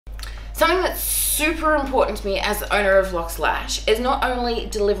Something that's super important to me as the owner of Lox Lash is not only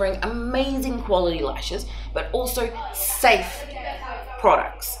delivering amazing quality lashes, but also safe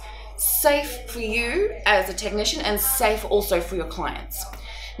products. Safe for you as a technician and safe also for your clients.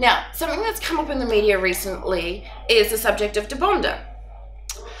 Now, something that's come up in the media recently is the subject of Debonder.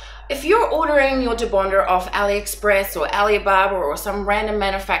 If you're ordering your Debonder off AliExpress or Alibaba or some random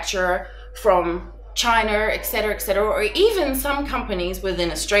manufacturer from China, etc., or even some companies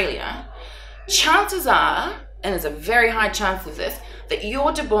within Australia, chances are, and there's a very high chance of this, that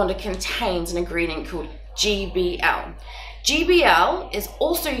your Debonder contains an ingredient called GBL. GBL is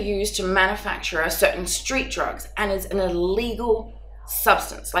also used to manufacture certain street drugs and is an illegal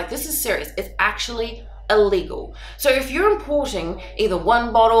substance. Like, this is serious. It's actually illegal. So if you're importing either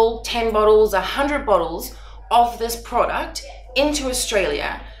 1 bottle, 10 bottles, 100 bottles of this product into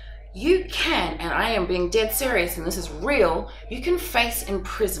Australia, you can, and I am being dead serious and this is real, you can face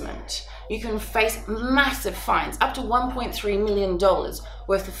imprisonment. You can face massive fines, up to $1.3 million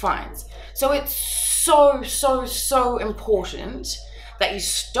worth of fines. So it's so important that you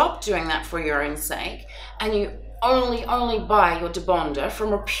stop doing that for your own sake and you only buy your Debonder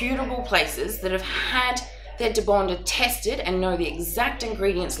from reputable places that have had their Debonder tested and know the exact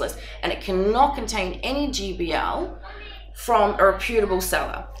ingredients list, and it cannot contain any GBL from a reputable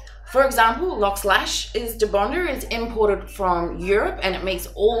seller. For example, Lox Lash Debonder is imported from Europe and it meets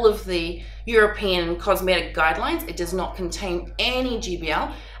all of the European cosmetic guidelines. It does not contain any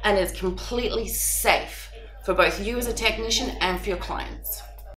GBL and is completely safe for both you as a technician and for your clients.